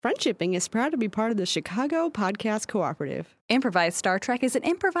Friendshipping is proud to be part of the Chicago Podcast Cooperative. Improvised Star Trek is an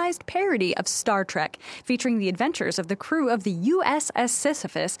improvised parody of Star Trek, featuring the adventures of the crew of the USS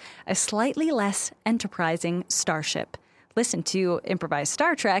Sisyphus, a slightly less enterprising starship. Listen to Improvised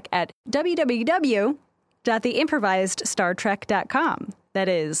Star Trek at www.theimprovisedstartrek.com. That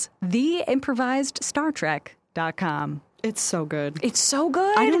is, theimprovisedstartrek.com. It's so good. It's so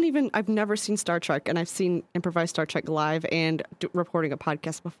good. I've never seen Star Trek, and I've seen Improvised Star Trek live and reporting a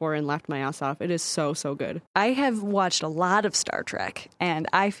podcast before and laughed my ass off. It is so, so good. I have watched a lot of Star Trek, and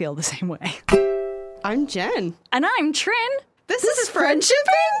I feel the same way. I'm Jen. And I'm Trin. This is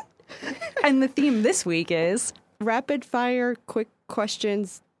Friendshipping. And the theme this week is... rapid fire, quick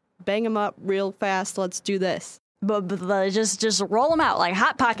questions, bang them up real fast. Let's do this. But just roll them out like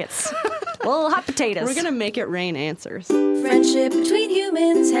hot pockets. Little hot potatoes. We're going to make it rain answers. Friendship between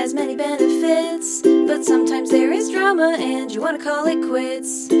humans has many benefits, but sometimes there is drama and you want to call it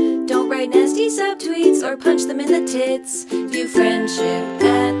quits. Don't write nasty subtweets or punch them in the tits. View friendship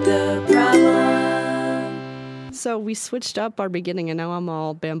at the problem. So we switched up our beginning and now I'm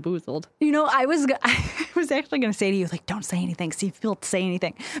all bamboozled. You know, I was actually going to say to you, like, don't say anything. See if people say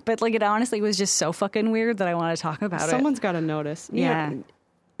anything. But, like, it honestly was just so fucking weird that I want to talk about it. Someone's got to notice. Yeah.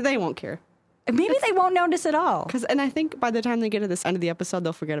 They won't care. Maybe they won't notice at all. And I think by the time they get to this end of the episode,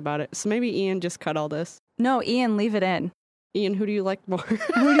 they'll forget about it. So maybe Ian just cut all this. No, Ian, leave it in. Ian, who do you like more?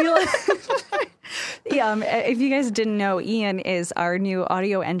 Who do you like? Yeah, if you guys didn't know, Ian is our new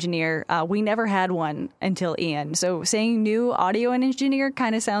audio engineer. We never had one until Ian. So saying new audio engineer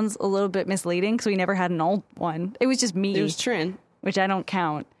kind of sounds a little bit misleading because we never had an old one. It was just me. It was Trin. Which I don't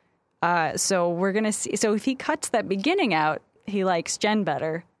count. So we're going to see. So if he cuts that beginning out, he likes Jen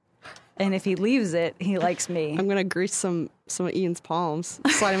better. And if he leaves it, he likes me. I'm going to grease some of Ian's palms.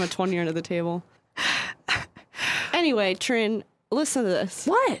 Slide him a 20 under the table. Anyway, Trin, listen to this.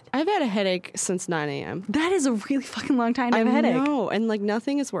 What? I've had a headache since 9 a.m. That is a really fucking long time to have a headache. I know, and like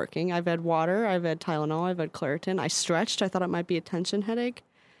nothing is working. I've had water, I've had Tylenol, I've had Claritin. I stretched. I thought it might be a tension headache.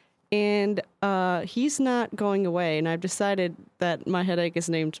 And he's not going away, and I've decided that my headache is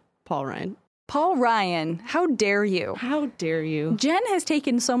named Paul Ryan. Paul Ryan, how dare you? How dare you? Jen has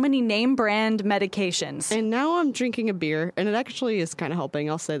taken so many name brand medications. And now I'm drinking a beer, and it actually is kind of helping.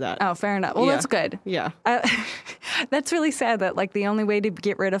 I'll say that. Oh, fair enough. Well, Yeah. That's good. Yeah. That's really sad that, like, the only way to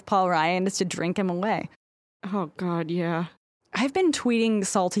get rid of Paul Ryan is to drink him away. Oh, God, yeah. I've been tweeting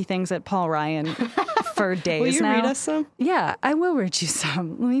salty things at Paul Ryan for days now. Will you read us some? Yeah, I will read you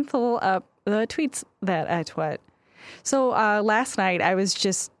some. Let me pull up the tweets that I twit. So last night I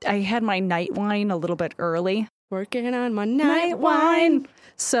had my night wine a little bit early. Working on my night wine.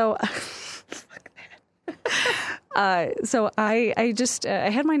 So, fuck that. So I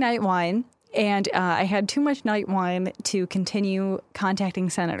had my night wine, and I had too much night wine to continue contacting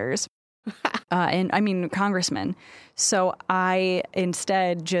senators, and congressmen. So I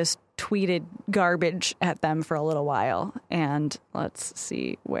instead just tweeted garbage at them for a little while, and let's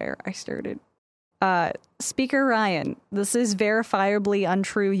see where I started. Speaker Ryan, this is verifiably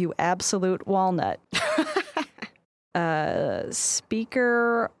untrue, you absolute walnut.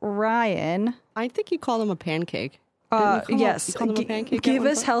 Speaker Ryan. I think you called him a pancake. Yes. You called him a pancake? Give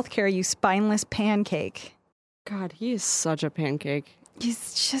us healthcare, you spineless pancake. God, he is such a pancake.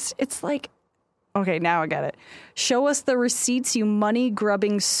 It's like, okay, now I get it. Show us the receipts, you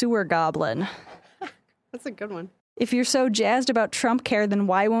money-grubbing sewer goblin. That's a good one. If you're so jazzed about Trump care, then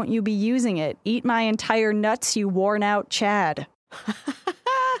why won't you be using it? Eat my entire nuts, you worn-out Chad.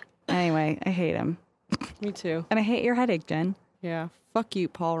 Anyway, I hate him. Me too. And I hate your headache, Jen. Yeah. Fuck you,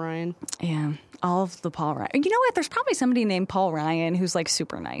 Paul Ryan. Yeah, all of the Paul Ryan. You know what? There's probably somebody named Paul Ryan who's, like,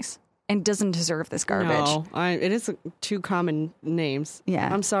 super nice and doesn't deserve this garbage. No, it is two common names.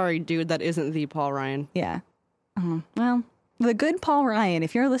 Yeah. I'm sorry, dude, that isn't the Paul Ryan. Yeah. Well, the good Paul Ryan,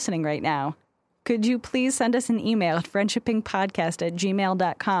 if you're listening right now, could you please send us an email at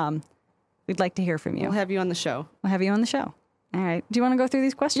friendshippingpodcast@gmail.com? We'd like to hear from you. We'll have you on the show. We'll have you on the show. All right. Do you want to go through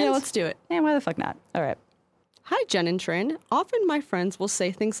these questions? Yeah, let's do it. Yeah, why the fuck not? All right. Hi, Jen and Trin. Often my friends will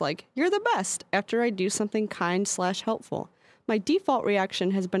say things like, "You're the best," after I do something kind/helpful. My default reaction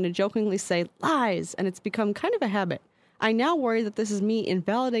has been to jokingly say lies, and it's become kind of a habit. I now worry that this is me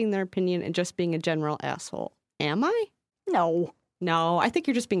invalidating their opinion and just being a general asshole. Am I? No. No, I think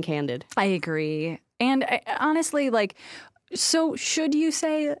you're just being candid. I agree. And honestly, like, so should you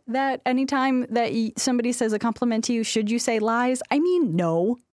say that anytime that somebody says a compliment to you, should you say lies? I mean,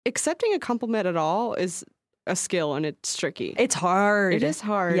 no. Accepting a compliment at all is a skill, and it's tricky. It's hard. It is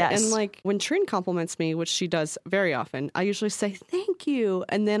hard. Yes. And like when Trin compliments me, which she does very often, I usually say thank you,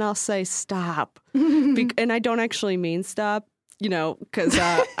 and then I'll say stop. And I don't actually mean stop. because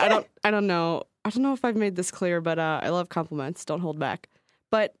I don't know if I've made this clear, but I love compliments. Don't hold back.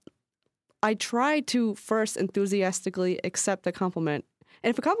 But I try to first enthusiastically accept a compliment. And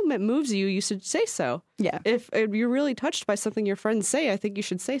if a compliment moves you, you should say so. Yeah. If you're really touched by something your friends say, I think you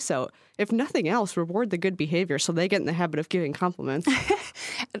should say so. If nothing else, reward the good behavior so they get in the habit of giving compliments.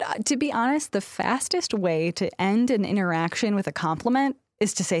 To be honest, the fastest way to end an interaction with a compliment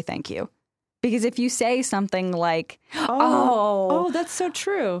is to say thank you. Because if you say something like, oh, that's so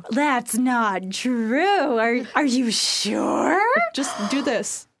true. That's not true. Are you sure? Just do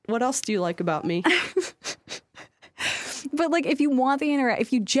this. What else do you like about me? But like, if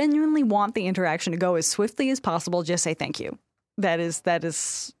you genuinely want the interaction to go as swiftly as possible, just say thank you. That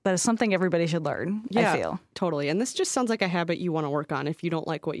is something everybody should learn. Yeah, I feel totally. And this just sounds like a habit you want to work on if you don't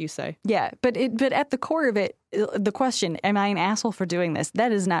like what you say. Yeah, but at the core of it, the question, am I an asshole for doing this?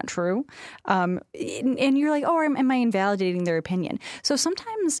 That is not true. And you're like, oh, am I invalidating their opinion? So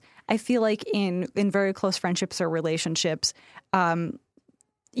sometimes I feel like in very close friendships or relationships,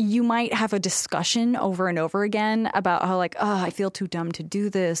 you might have a discussion over and over again about how like, oh, I feel too dumb to do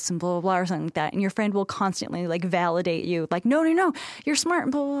this and blah, blah, blah, or something like that. And your friend will constantly like validate you like, no, you're smart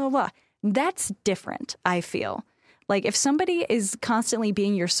and blah, blah, blah, blah. That's different, I feel. Like if somebody is constantly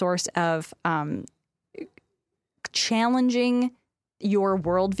being your source of challenging your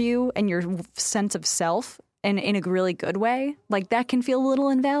worldview and your sense of self and in a really good way, like that can feel a little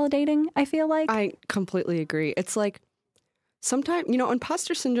invalidating, I feel like. I completely agree. It's like, sometimes,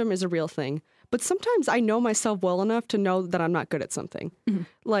 imposter syndrome is a real thing, but sometimes I know myself well enough to know that I'm not good at something. Mm-hmm.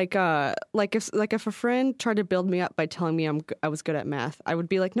 Like if a friend tried to build me up by telling me I was good at math, I would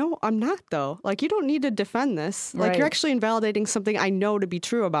be like, no, I'm not though. Like you don't need to defend this. Like you're actually invalidating something I know to be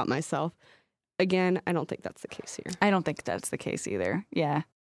true about myself. Again, I don't think that's the case here. I don't think that's the case either. Yeah.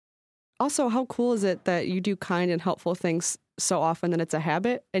 Also, how cool is it that you do kind and helpful things so often that it's a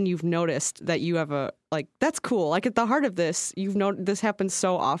habit and you've noticed that you have that's cool. Like at the heart of this, you've known this happens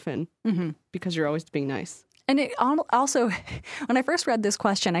so often because you're always being nice. And it also, when I first read this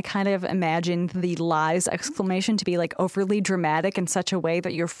question, I kind of imagined the lies exclamation to be like overly dramatic in such a way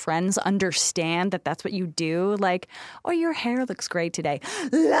that your friends understand that that's what you do. Like, oh, your hair looks great today.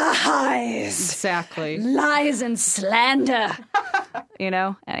 Lies. Exactly. Lies and slander.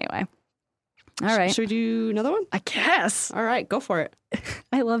 Anyway. All right. Should we do another one? I guess. All right, go for it.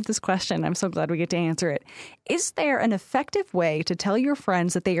 I love this question. I'm so glad we get to answer it. Is there an effective way to tell your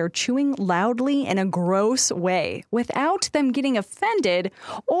friends that they are chewing loudly in a gross way without them getting offended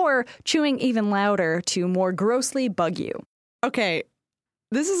or chewing even louder to more grossly bug you? Okay,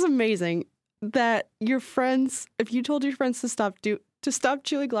 this is amazing that your friends, if you told your friends to stop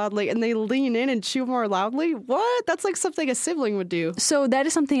chewing loudly and they lean in and chew more loudly, what? That's like something a sibling would do. So that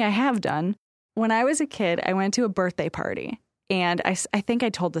is something I have done. When I was a kid, I went to a birthday party, and I think I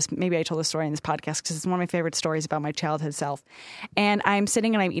told this story in this podcast because it's one of my favorite stories about my childhood self. And I'm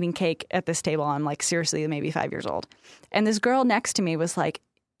sitting and I'm eating cake at this table. I'm like, seriously, maybe 5 years old. And this girl next to me was like,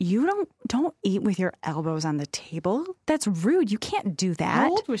 you don't eat with your elbows on the table. That's rude. You can't do that. How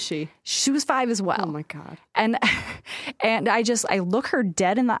old was she? She was 5 as well. Oh my God. And I look her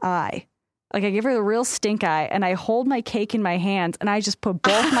dead in the eye. Like I give her the real stink eye and I hold my cake in my hands and I just put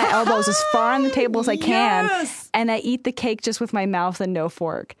both my elbows as far on the table as I can. Yes! And I eat the cake just with my mouth and no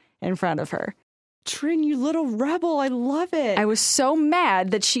fork in front of her. Trin, you little rebel. I love it. I was so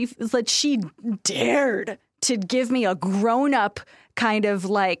mad that she dared to give me a grown-up kind of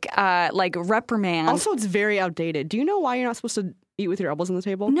like reprimand. Also, it's very outdated. Do you know why you're not supposed to eat with your elbows on the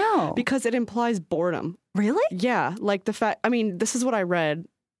table? No. Because it implies boredom. Really? Yeah. Like this is what I read.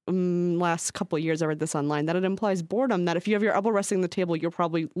 Last couple of years I read this online, that it implies boredom, that if you have your elbow resting on the table, you're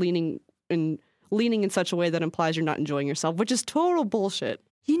probably leaning in such a way that implies you're not enjoying yourself, which is total bullshit.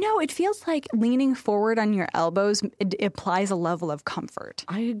 It feels like leaning forward on your elbows implies a level of comfort.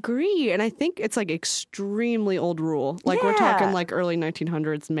 I agree. And I think it's like extremely old rule. Like we're talking like early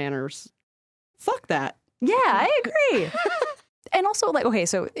 1900s manners. Fuck that. Yeah, I agree. And also, like, okay,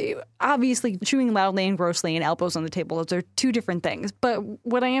 so obviously chewing loudly and grossly and elbows on the table, those are two different things. But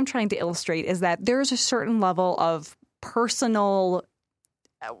what I am trying to illustrate is that there's a certain level of personal,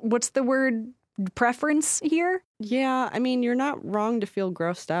 what's the word, preference here? Yeah, I mean, you're not wrong to feel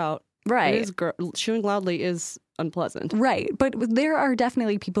grossed out. Right. Chewing loudly is unpleasant. Right. But there are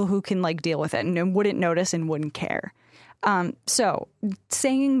definitely people who can, like, deal with it and wouldn't notice and wouldn't care. So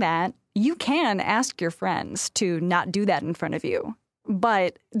saying that, you can ask your friends to not do that in front of you.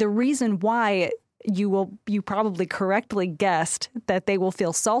 But the reason why you probably correctly guessed that they will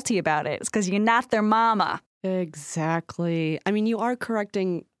feel salty about it is because you're not their mama. Exactly. I mean, you are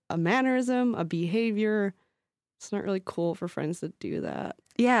correcting a mannerism, a behavior. It's not really cool for friends to do that.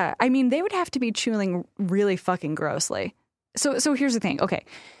 Yeah, I mean, they would have to be chewing really fucking grossly. So here's the thing. Okay,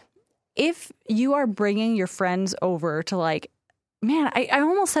 if you are bringing your friends over to like, man, I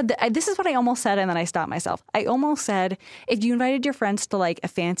almost said that. This is what I almost said, and then I stopped myself. I almost said if you invited your friends to like a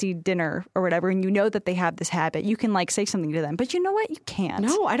fancy dinner or whatever, and you know that they have this habit, you can like say something to them. But you know what? You can't.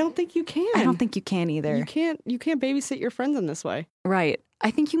 No, I don't think you can. I don't think you can either. You can't babysit your friends in this way. Right.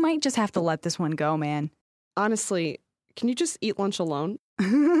 I think you might just have to let this one go, man. Honestly, can you just eat lunch alone?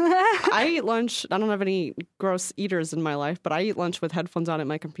 I eat lunch. I don't have any gross eaters in my life, but I eat lunch with headphones on at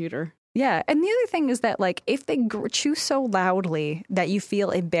my computer. Yeah. And the other thing is that, like, if they chew so loudly that you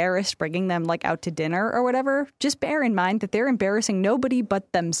feel embarrassed bringing them, like, out to dinner or whatever, just bear in mind that they're embarrassing nobody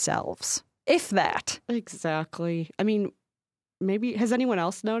but themselves. If that. Exactly. I mean, maybe, has anyone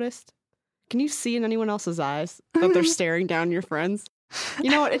else noticed? Can you see in anyone else's eyes that they're staring down your friends? You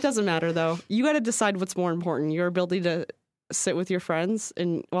know what? It doesn't matter, though. You got to decide what's more important, your ability to sit with your friends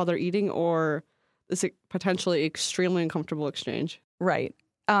while they're eating, or this potentially extremely uncomfortable exchange. Right.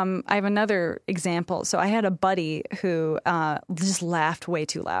 I have another example. So I had a buddy who just laughed way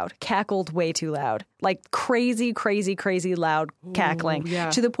too loud, cackled way too loud, like crazy, crazy, crazy loud cackling. Yeah.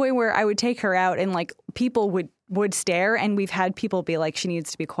 To the point where I would take her out and like people would stare, and we've had people be like, she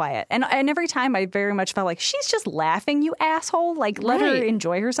needs to be quiet. And every time I very much felt like, she's just laughing, you asshole. Like, let her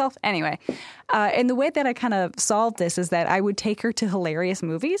enjoy herself. Anyway, and the way that I kind of solved this is that I would take her to hilarious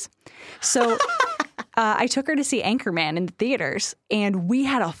movies. So I took her to see Anchorman in the theaters, and we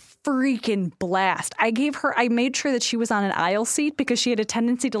had a freaking blast. I made sure that she was on an aisle seat because she had a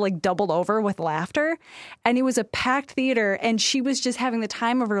tendency to like double over with laughter. And it was a packed theater, and she was just having the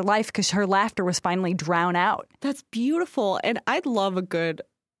time of her life because her laughter was finally drowned out. That's beautiful. And I'd love a good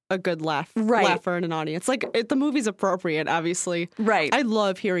laugher in an audience. Like, the movie's appropriate, obviously. Right. I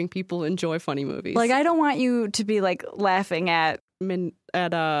love hearing people enjoy funny movies. Like, I don't want you to be like laughing at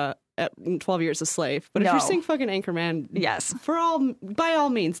 12 Years a Slave. But if you're seeing fucking Anchorman, yes, by all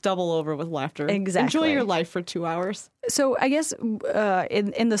means, double over with laughter. Exactly. Enjoy your life for 2 hours. So I guess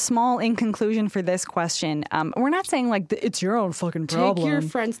in the small in conclusion for this question, we're not saying like it's your own fucking problem. Take your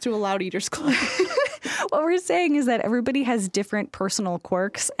friends to a Loud Eaters Club. What we're saying is that everybody has different personal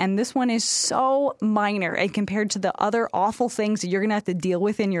quirks, and this one is so minor and compared to the other awful things that you're going to have to deal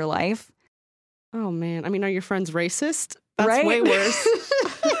with in your life. Oh, man. I mean, are your friends racist? That's right? way worse.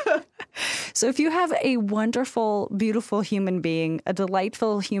 So if you have a wonderful, beautiful human being, a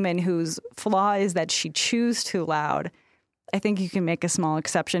delightful human whose flaw is that she chews too loud, I think you can make a small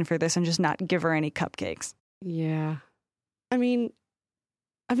exception for this and just not give her any cupcakes. Yeah. I mean,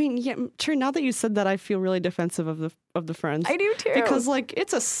 yeah, sure. Now that you said that, I feel really defensive of the friends. I do too. Because, like,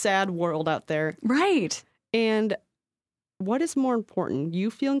 it's a sad world out there. Right. And what is more important? You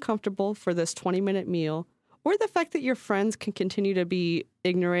feeling comfortable for this 20-minute meal, or the fact that your friends can continue to be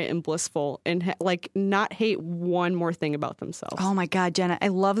ignorant and blissful and not hate one more thing about themselves? Oh my God, Jenna, I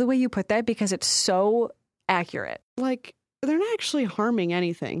love the way you put that because it's so accurate. Like, they're not actually harming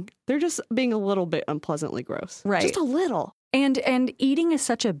anything. They're just being a little bit unpleasantly gross. Right. Just a little. And eating is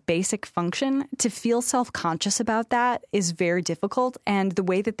such a basic function. To feel self-conscious about that is very difficult. And the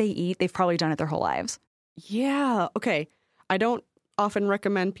way that they eat, they've probably done it their whole lives. Yeah. Okay. I don't often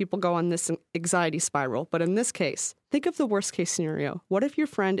recommend people go on this anxiety spiral, but in this case, think of the worst case scenario. What if your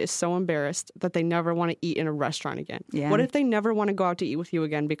friend is so embarrassed that they never want to eat in a restaurant again? Yeah. What if they never want to go out to eat with you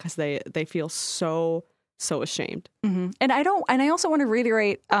again because they feel so ashamed? Mm-hmm. And I also want to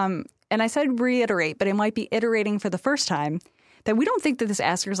reiterate, and I said reiterate, but it might be iterating for the first time, that we don't think that this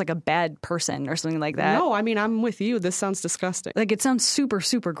asker is like a bad person or something like that. No, I mean, I'm with you. This sounds disgusting. Like, it sounds super,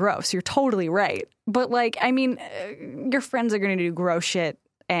 super gross. You're totally right. But, like, I mean, your friends are going to do gross shit.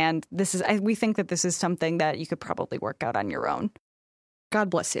 And we think that this is something that you could probably work out on your own.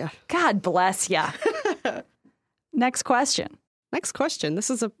 God bless you. God bless you. Next question. Next question. This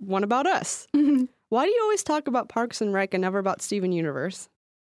is one about us. Why do you always talk about Parks and Rec and never about Steven Universe?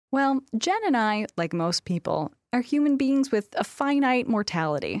 Well, Jen and I, like most people, are human beings with a finite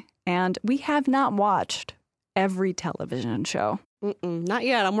mortality, and we have not watched every television show. Not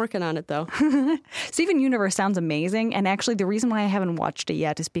yet. I'm working on it, though. Steven Universe sounds amazing, and actually the reason why I haven't watched it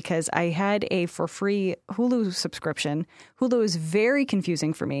yet is because I had a for free Hulu subscription. Hulu is very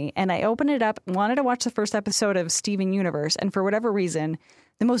confusing for me, and I opened it up, wanted to watch the first episode of Steven Universe, and for whatever reason,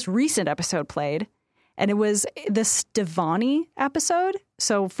 the most recent episode played. And it was the Stevani episode.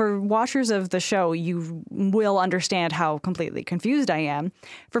 So for watchers of the show, you will understand how completely confused I am.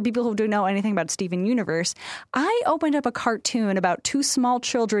 For people who don't know anything about Steven Universe, I opened up a cartoon about two small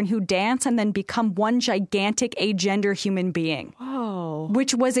children who dance and then become one gigantic agender human being. Whoa.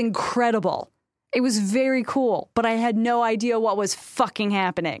 Which was incredible. It was very cool, but I had no idea what was fucking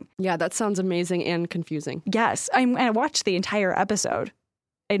happening. Yeah, that sounds amazing and confusing. Yes, I watched the entire episode,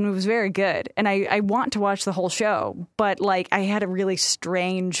 and it was very good. And I want to watch the whole show, but like I had a really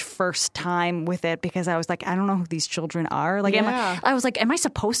strange first time with it because I was like, I don't know who these children are. Like, I was like, am I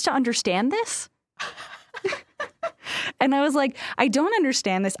supposed to understand this? And I was like, I don't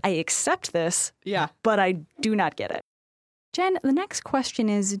understand this. I accept this. Yeah. But I do not get it. Jen, the next question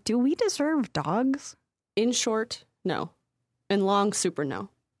is, do we deserve dogs? In short, no. In long, super no.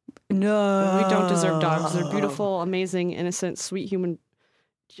 No. We don't deserve dogs. They're beautiful, amazing, innocent, sweet human.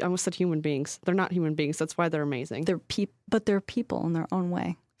 I almost said human beings. They're not human beings. That's why they're amazing. But they're people in their own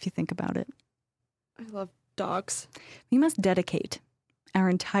way, if you think about it. I love dogs. We must dedicate our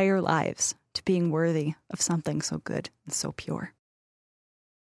entire lives to being worthy of something so good and so pure.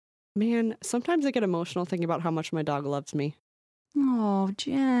 Man, sometimes I get emotional thinking about how much my dog loves me. Oh,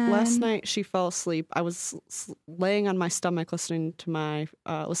 Jen. Last night she fell asleep. I was laying on my stomach listening to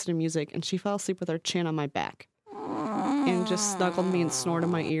music, and she fell asleep with her chin on my back and just snuggled me and snored in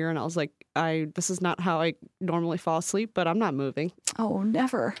my ear. And I was like, this is not how I normally fall asleep, but I'm not moving. Oh,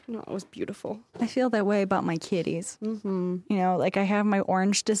 never. No, it was beautiful. I feel that way about my kitties. Mm-hmm. You know, like I have my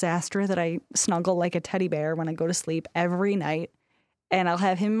orange disaster that I snuggle like a teddy bear when I go to sleep every night. And I'll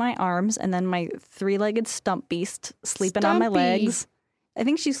have him in my arms, and then my three-legged stump beast sleeping on my legs. I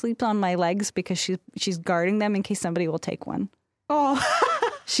think she sleeps on my legs because she's guarding them in case somebody will take one. Oh,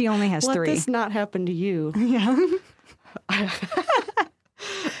 she only has let 3. Let this not happen to you. Yeah.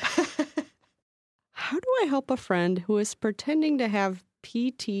 How do I help a friend who is pretending to have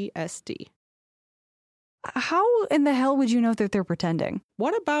PTSD? How in the hell would you know that they're pretending?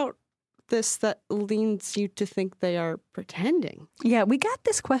 What about this that leads you to think they are pretending? Yeah, we got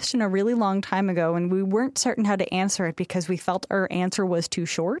this question a really long time ago, and we weren't certain how to answer it because we felt our answer was too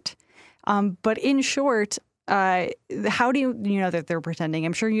short. But in short, how do you know that they're pretending?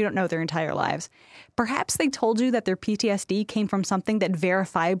 I'm sure you don't know their entire lives. Perhaps they told you that their PTSD came from something that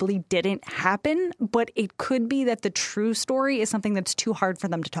verifiably didn't happen, but it could be that the true story is something that's too hard for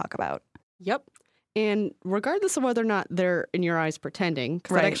them to talk about. Yep. And regardless of whether or not they're, in your eyes, pretending,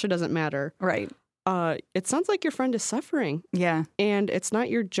 because that actually doesn't matter. Right. It sounds like your friend is suffering. Yeah. And it's not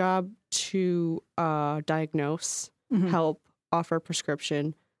your job to diagnose, help, offer a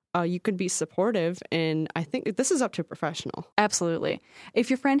prescription. You could be supportive, and I think this is up to a professional. Absolutely. If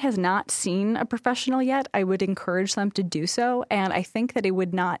your friend has not seen a professional yet, I would encourage them to do so. And I think that it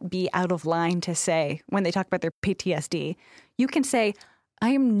would not be out of line to say, when they talk about their PTSD, you can say, I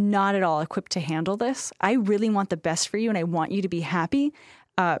am not at all equipped to handle this. I really want the best for you, and I want you to be happy.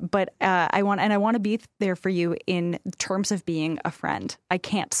 But I want to be there for you in terms of being a friend. I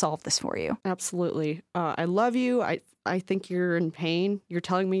can't solve this for you. Absolutely. I love you. I think you're in pain. You're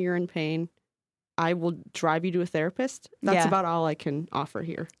telling me you're in pain. I will drive you to a therapist. That's about all I can offer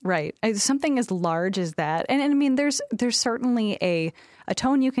here. Right. Something as large as that. And I mean, there's certainly a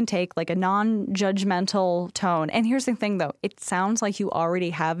tone you can take, like a non-judgmental tone. And here's the thing, though. It sounds like you already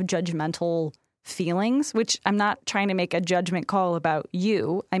have judgmental feelings, which I'm not trying to make a judgment call about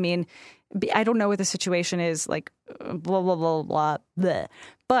you. I mean, I don't know what the situation is, like blah, blah, blah, blah, blah.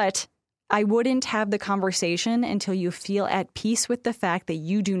 But I wouldn't have the conversation until you feel at peace with the fact that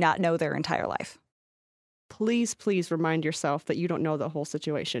you do not know their entire life. Please, please remind yourself that you don't know the whole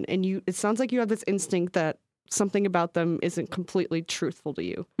situation. And it sounds like you have this instinct that something about them isn't completely truthful to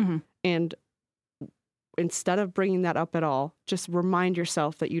you. Mm-hmm. And instead of bringing that up at all, just remind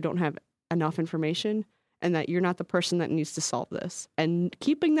yourself that you don't have enough information and that you're not the person that needs to solve this. And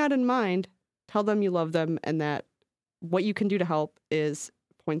keeping that in mind, tell them you love them and that what you can do to help is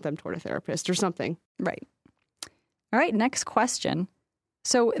point them toward a therapist or something. Right. All right, next question.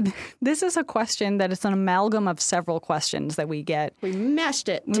 So this is a question that is an amalgam of several questions that we get. We mashed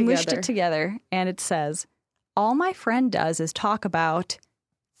it together. We mushed it together, and it says, all my friend does is talk about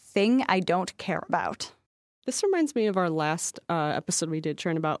thing I don't care about. This reminds me of our last episode we did,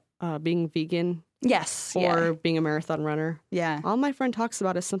 trying about being vegan. Yes. Or being a marathon runner. Yeah. All my friend talks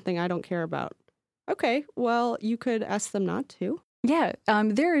about is something I don't care about. Okay, well, you could ask them not to. Yeah,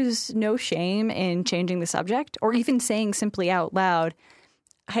 there is no shame in changing the subject or even saying simply out loud,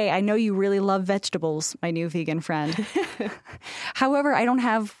 hey, I know you really love vegetables, my new vegan friend. However, I don't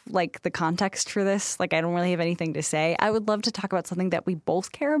have like the context for this. Like, I don't really have anything to say. I would love to talk about something that we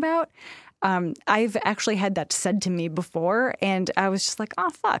both care about. I've actually had that said to me before, and I was just like, oh,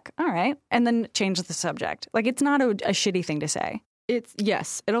 fuck. All right. And then change the subject. Like, it's not a shitty thing to say.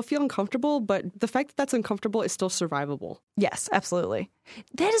 Yes, it'll feel uncomfortable, but the fact that that's uncomfortable is still survivable. Yes, absolutely.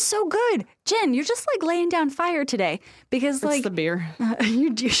 That is so good. Jen, you're just like laying down fire today because It's like the beer.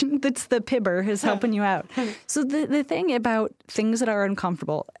 that's the pibber is helping you out. So the thing about things that are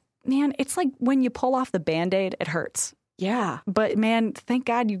uncomfortable, man, it's like when you pull off the Band-Aid, it hurts. Yeah. But man, thank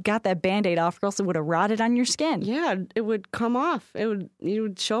God you got that Band-Aid off, or else it would have rotted on your skin. Yeah, it would come off. You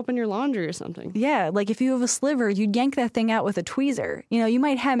would show up in your laundry or something. Yeah, like if you have a sliver, you'd yank that thing out with a tweezer. You know, you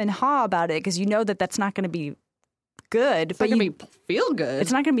might hem and haw about it because you know that that's not going to be good. It's not going to feel good.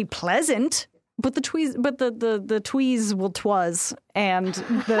 It's not going to be pleasant. But the tweeze, the tweeze will twaz, and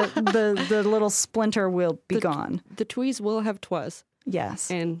the little splinter will be gone. The tweeze will have twas. Yes,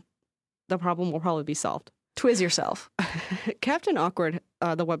 And the problem will probably be solved. Twiz yourself. Captain Awkward,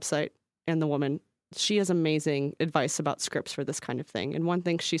 the website, and the woman, she has amazing advice about scripts for this kind of thing. And one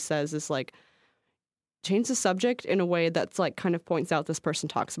thing she says is like, change the subject in a way that's like kind of points out this person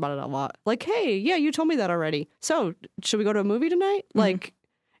talks about it a lot. Like, hey, yeah, you told me that already. So should we go to a movie tonight? Like,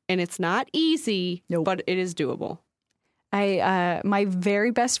 and it's not easy, but it is doable. My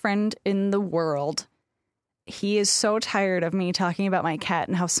very best friend in the world, he is so tired of me talking about my cat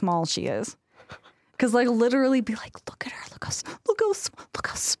and how small she is. Because like literally be like, look at her, look how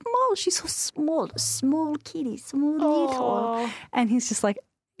small, she's so small kitty, small little. And he's just like,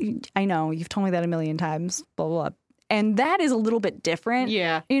 I know, you've told me that a million times, blah, blah, blah. And that is a little bit different.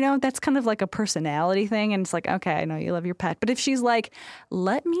 Yeah. You know, that's kind of like a personality thing. And it's like, okay, I know you love your pet. But if she's like,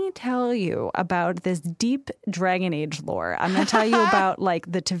 let me tell you about this deep Dragon Age lore. I'm going to tell you about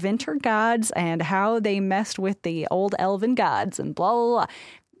like the Tevinter gods and how they messed with the old elven gods and blah, blah, blah.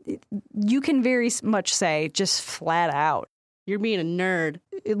 You can very much say just flat out, You're being a nerd.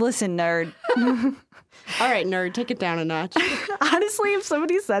 listen, nerd. All right, nerd, take it down a notch. Honestly, if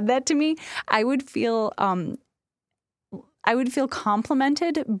somebody said that to me, I would feel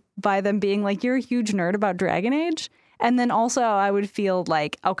complimented by them being like, you're a huge nerd about Dragon Age. And then also I would feel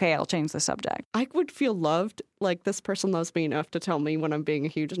like, okay, I'll change the subject. I would feel loved, like this person loves me enough to tell me when I'm being a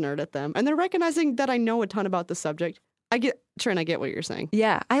huge nerd at them. And they're recognizing that I know a ton about the subject. I get what you're saying.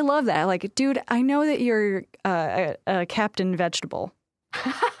 Yeah, I love that. Like, dude, I know that you're a Captain Vegetable,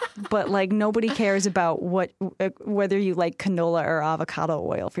 but like nobody cares about whether you like canola or avocado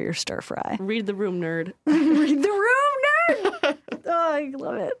oil for your stir fry. Read the room, nerd. Read the room, nerd. Oh, I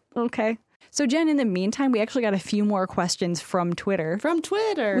love it. Okay. So, Jen, in the meantime, we actually got a few more questions from Twitter. From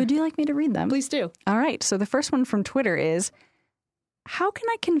Twitter. Would you like me to read them? Please do. All right. So the first one from Twitter is, how can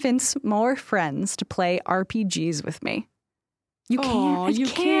I convince more friends to play RPGs with me? You can't. You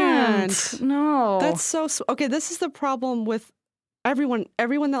can't. No. That's so... Okay, this is the problem with everyone.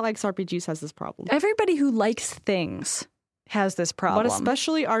 Everyone that likes RPGs has this problem. Everybody who likes things has this problem. But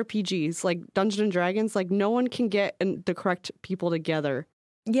especially RPGs, like Dungeons and Dragons, like no one can get the correct people together.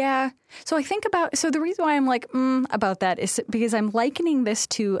 Yeah. So I think so the reason why I'm like, about that is because I'm likening this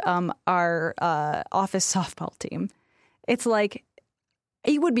to our office softball team. It's like,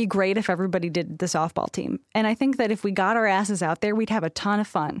 it would be great if everybody did the softball team. And I think that if we got our asses out there, we'd have a ton of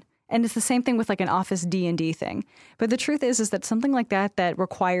fun. And it's the same thing with like an office D&D thing. But the truth is that something like that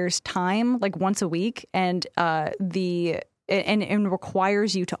requires time, like once a week, and and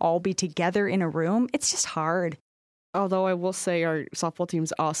requires you to all be together in a room, it's just hard. Although I will say our softball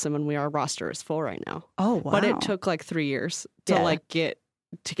team's awesome and our roster is full right now. Oh, wow. But it took like 3 years to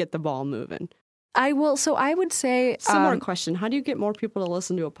get the ball moving. I would say... Similar question. How do you get more people to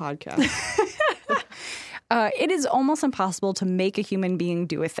listen to a podcast? It is almost impossible to make a human being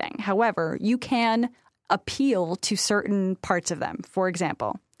do a thing. However, you can appeal to certain parts of them. For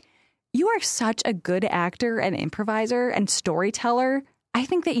example, you are such a good actor and improviser and storyteller. I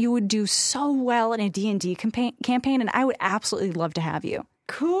think that you would do so well in a D&D campaign, and I would absolutely love to have you.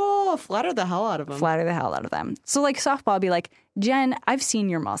 Cool. Flatter the hell out of them. Flatter the hell out of them. So like softball, I'd be like, Jen, I've seen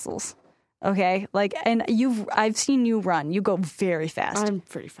your muscles. Okay, like, and I've seen you run. You go very fast. I'm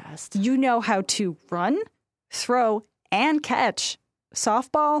pretty fast. You know how to run, throw, and catch.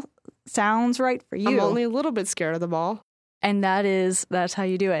 Softball sounds right for you. I'm only a little bit scared of the ball. And that's how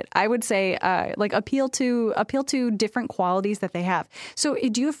you do it. I would say, like, appeal to different qualities that they have. So,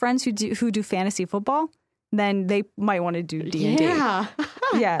 do you have friends who do fantasy football? Then they might want to do D&D. Yeah,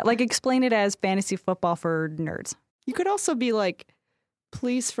 yeah. Like, explain it as fantasy football for nerds. You could also be like,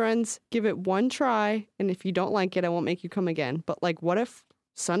 please, friends, give it one try, and if you don't like it, I won't make you come again. But like, what if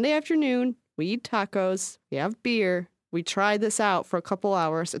Sunday afternoon, we eat tacos, we have beer, we try this out for a couple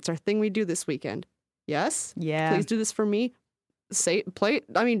hours. It's our thing we do this weekend. Yes? Yeah. Please do this for me. Do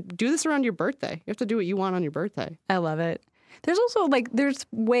this around your birthday. You have to do what you want on your birthday. I love it. There's also like there's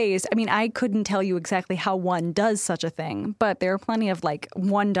ways. I mean, I couldn't tell you exactly how one does such a thing, but there are plenty of like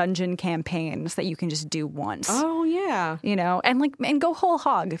one dungeon campaigns that you can just do once. Oh yeah. You know, and go whole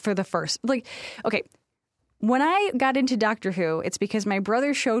hog for the first. Like, okay, when I got into Doctor Who, it's because my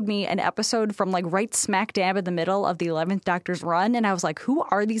brother showed me an episode from like right smack dab in the middle of the 11th Doctor's run, and I was like, who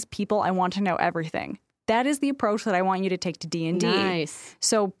are these people? I want to know everything. That is the approach that I want you to take to D&D. Nice.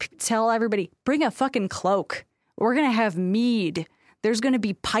 So tell everybody, bring a fucking cloak. We're going to have mead. There's going to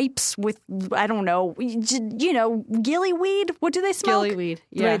be pipes with, I don't know, gillyweed. What do they smoke? Gillyweed.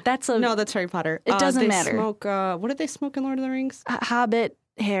 Yeah. Right, that's Harry Potter. It doesn't they matter. Smoke, what did they smoke in Lord of the Rings? Hobbit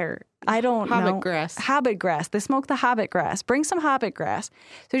hair. I don't know. Hobbit grass. Hobbit grass. They smoke the hobbit grass. Bring some hobbit grass.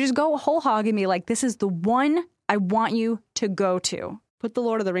 So just go whole hog and be like, this is the one I want you to go to. Put the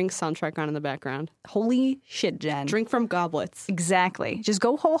Lord of the Rings soundtrack on in the background. Holy shit, Jen. Drink from goblets. Exactly. Just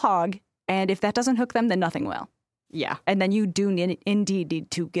go whole hog. And if that doesn't hook them, then nothing will. Yeah. And then you do indeed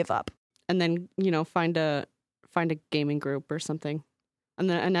need to give up. And then, find a gaming group or something. And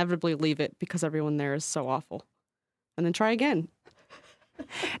then inevitably leave it because everyone there is so awful. And then try again.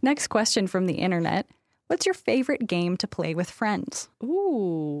 Next question from the internet. What's your favorite game to play with friends?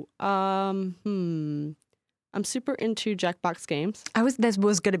 Ooh. I'm super into Jackbox games. That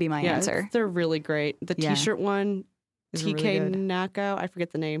was going to be my answer. They're really great. The T-shirt one, Is TK really good. Knockout, I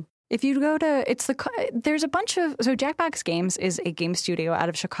forget the name. If you go to, there's a bunch of, so Jackbox Games is a game studio out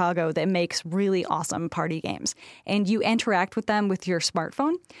of Chicago that makes really awesome party games. And you interact with them with your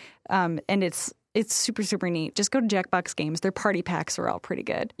smartphone. And it's super, super neat. Just go to Jackbox Games. Their party packs are all pretty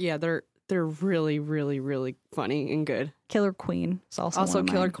good. Yeah, they're really, really, really funny and good. Killer Queen is also one of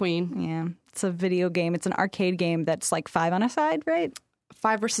Killer mine. Queen. Yeah. It's a video game. It's an arcade game that's like 5 on a side, right?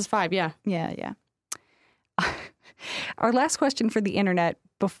 5 versus 5, yeah. Yeah. Our last question for the internet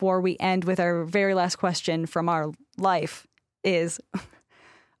before we end with our very last question from our life is,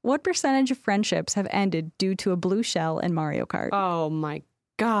 what percentage of friendships have ended due to a blue shell in Mario Kart? Oh my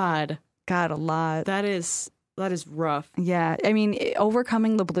God. God, a lot. That is rough. Yeah. I mean,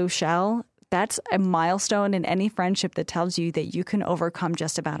 overcoming the blue shell, that's a milestone in any friendship that tells you that you can overcome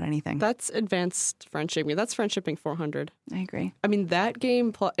just about anything. That's advanced friendshipping. That's friendshipping 400. I agree. I mean, that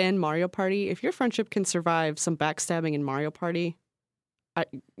game and Mario Party, if your friendship can survive some backstabbing in Mario Party,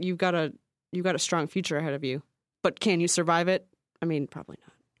 you've got a strong future ahead of you. But can you survive it? I mean, probably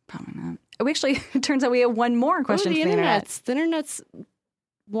not. Probably not. Oh, actually, it turns out we have one more question for the internet. The internet's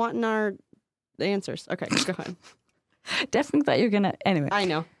wanting the answers. Okay, go ahead. Definitely thought you were going to. Anyway. I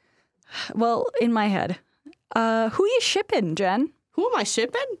know. Well, in my head, who you shipping, Jen? Who am I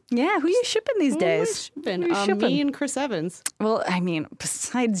shipping? Yeah, who you shipping these days? Who am I shipping? Who you shipping? Me and Chris Evans. Well, I mean,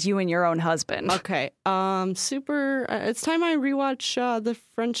 besides you and your own husband. Okay. Super. It's time I rewatch The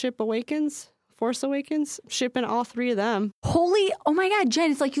Friendship Awakens, Force Awakens. Shipping all 3 of them. Oh my God,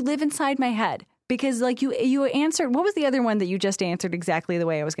 Jen, it's like you live inside my head. Because like you answered, what was the other one that you just answered exactly the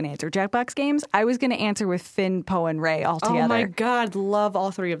way I was going to answer? Jackbox Games? I was going to answer with Finn, Poe, and Ray all together. Oh my God, love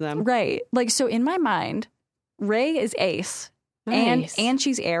all 3 of them. Right. Like, so in my mind, Ray is Ace. Nice. And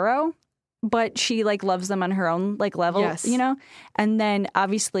she's Arrow, but she like loves them on her own like level, Yes. And then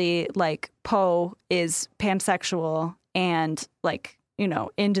obviously like Poe is pansexual and like,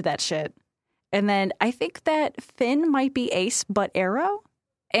 into that shit. And then I think that Finn might be Ace but Arrow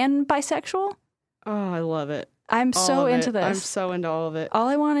and bisexual. Oh, I love it. I'm so into this. I'm so into all of it. All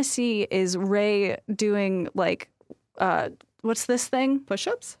I want to see is Ray doing like what's this thing?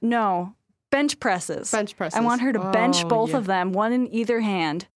 Push-ups? No. Bench presses. Bench presses. I want her to bench both yeah. of them, one in either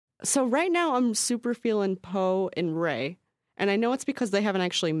hand. So right now I'm super feeling Poe and Ray. And I know it's because they haven't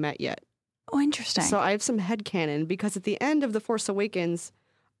actually met yet. Oh, interesting. So I have some headcanon because at the end of The Force Awakens,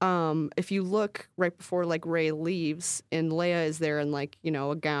 if you look right before like Rey leaves and Leia is there in like,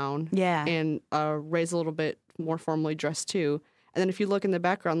 a gown. Yeah. And Rey's a little bit more formally dressed too. And then if you look in the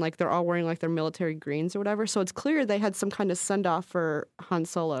background, like they're all wearing like their military greens or whatever. So it's clear they had some kind of send off for Han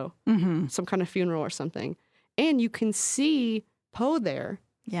Solo, some kind of funeral or something. And you can see Poe there.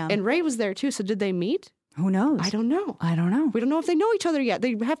 Yeah. And Rey was there too. So did they meet? Who knows? I don't know. know. We don't know if they know each other yet.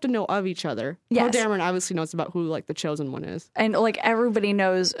 They have to know of each other. Yes. Poe Dameron obviously knows about who like the chosen one is. And like everybody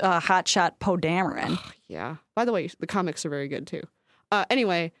knows hotshot Poe Dameron. Yeah. By the way, the comics are very good too.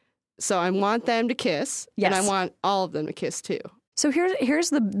 Anyway, so I want them to kiss. Yes. And I want all of them to kiss too. So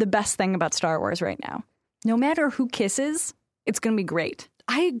here's the best thing about Star Wars right now. No matter who kisses, it's going to be great.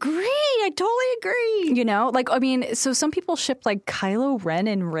 I agree. I totally agree. Like, I mean, so some people ship like Kylo Ren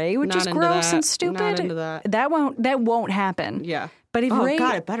and Rey, which Not is into gross that. and stupid. Not into that. That won't happen. Yeah. But if Rey,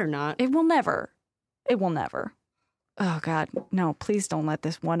 God, it better not. it will never. It will never. Oh God, no! Please don't let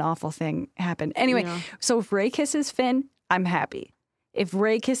this one awful thing happen. Anyway, Yeah. so if Rey kisses Finn, I'm happy. If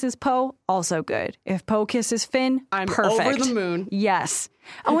Rey kisses Poe, also good. If Poe kisses Finn, I'm perfect. over the moon. Yes.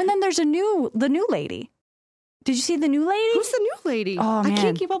 Oh, and then there's the new lady. Did you see the new lady? Who's the new lady? Oh, man. I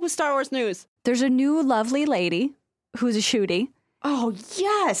can't keep up with Star Wars news. There's a new lovely lady who's a shootie. Oh,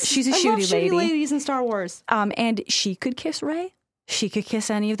 yes. She's a I love shooty lady. ladies in Star Wars. And she could kiss Rey. She could kiss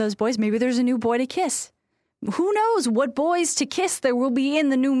any of those boys. Maybe there's a new boy to kiss. Who knows what boys to kiss there will be in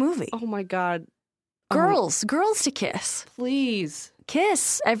the new movie? Oh, my God. Girls to kiss. Please.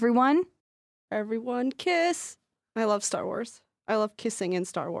 Kiss, everyone. Everyone kiss. I love Star Wars. I love kissing in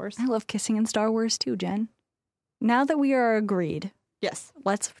Star Wars. I love kissing in Star Wars too, Jen. Now that we are agreed, Yes.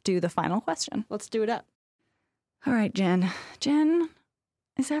 let's do the final question. Let's do it up. All right, Jen. Jen,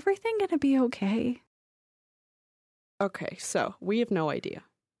 is everything going to be okay? Okay, so we have no idea.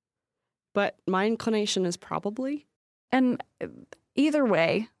 But my inclination is probably. And either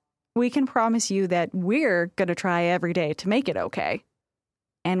way, we can promise you that we're going to try every day to make it okay.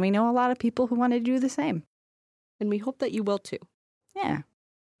 And we know a lot of people who want to do the same. And we hope that you will too. Yeah.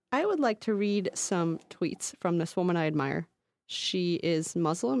 I would like to read some tweets from this woman I admire. She is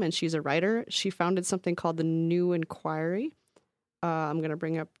Muslim and she's a writer. She founded something called the New Inquiry. I'm going to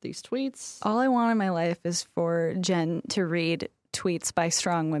bring up these tweets. All I want in my life is for Jen to read tweets by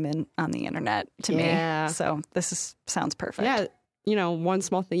strong women on the internet to Yeah. me. So sounds perfect. Yeah, you know, one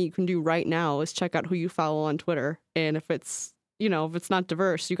small thing you can do right now is check out who you follow on Twitter. And if it's, if it's not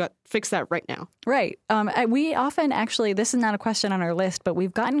diverse, fix that right now. Right. We often actually, this is not a question on our list, but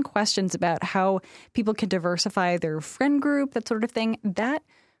we've gotten questions about how people can diversify their friend group, that sort of thing. That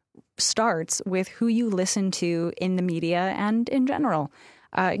starts with who you listen to in the media and in general.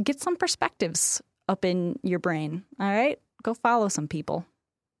 Get some perspectives up in your brain. All right? Go follow some people.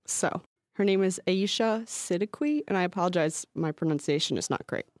 So her name is Aisha Siddiqui, and I apologize, my pronunciation is not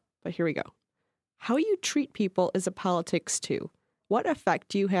great. But here we go. How you treat people is a politics too. What effect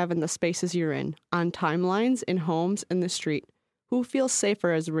do you have in the spaces you're in, on timelines, in homes, in the street? Who feels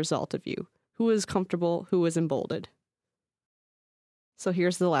safer as a result of you? Who is comfortable? Who is emboldened? So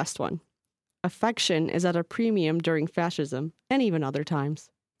here's the last one. Affection is at a premium during fascism and even other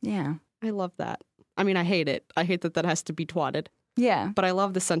times. Yeah. I love that. I mean, I hate it. I hate that has to be twatted. Yeah. But I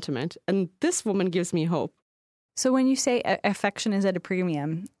love the sentiment. And this woman gives me hope. So when you say affection is at a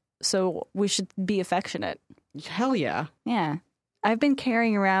premium, so we should be affectionate. Hell yeah. Yeah. I've been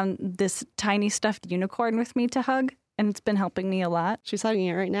carrying around this tiny stuffed unicorn with me to hug, and it's been helping me a lot. She's hugging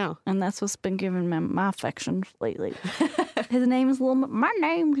it right now. And that's what's been giving me my affections lately. His name is my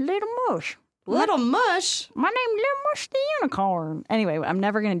name's Little Mush. Little Mush? My name's Little Mush the Unicorn. Anyway, I'm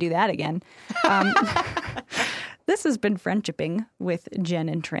never going to do that again. This has been Friendshipping with Jen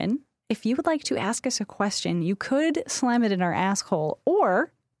and Trin. If you would like to ask us a question, you could slam it in our asshole,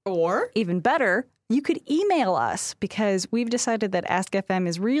 or even better, you could email us, because we've decided that Ask FM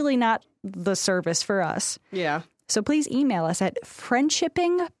is really not the service for us. Yeah. So please email us at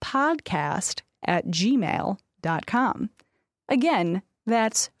friendshippingpodcast@gmail.com. Again,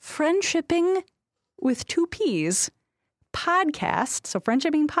 that's friendshipping with 2 P's podcast. So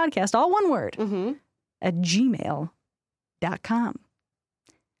friendshipping podcast, all one word, at gmail.com.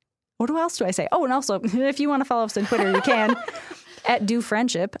 What else do I say? Oh, and also, if you want to follow us on Twitter, you can. At Do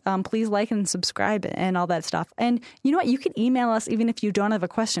Friendship. Please like and subscribe and all that stuff. And you know what? You can email us even if you don't have a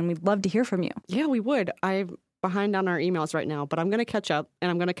question. We'd love to hear from you. Yeah, we would. I'm behind on our emails right now, but I'm going to catch up,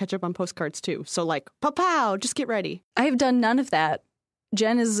 and I'm going to catch up on postcards too. So pow, just get ready. I have done none of that.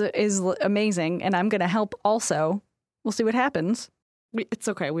 Jen is amazing, and I'm going to help also. We'll see what happens. It's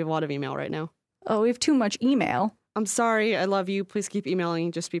okay. We have a lot of email right now. Oh, we have too much email. I'm sorry. I love you. Please keep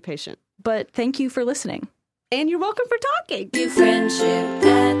emailing. Just be patient. But thank you for listening. And you're welcome for talking. Do friendship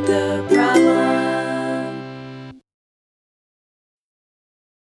at the problem.